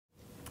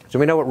So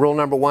we know what rule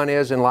number 1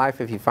 is in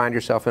life if you find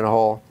yourself in a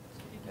hole?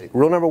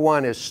 Rule number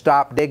 1 is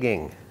stop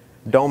digging.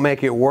 Don't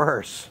make it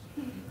worse.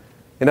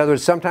 In other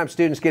words, sometimes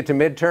students get to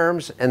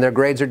midterms and their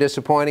grades are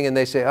disappointing and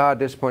they say, oh,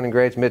 disappointing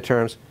grades,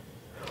 midterms.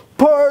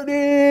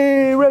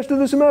 Party! Rest of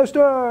the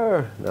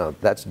semester! No,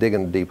 that's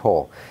digging a deep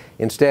hole.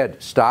 Instead,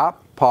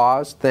 stop,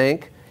 pause,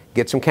 think,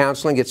 get some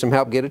counseling, get some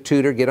help, get a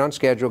tutor, get on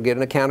schedule, get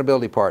an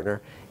accountability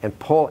partner, and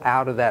pull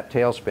out of that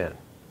tailspin,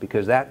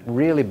 because that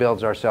really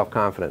builds our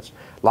self-confidence.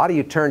 A lot of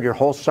you turned your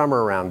whole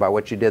summer around by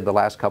what you did the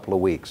last couple of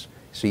weeks.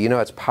 So you know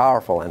it's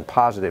powerful and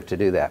positive to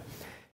do that.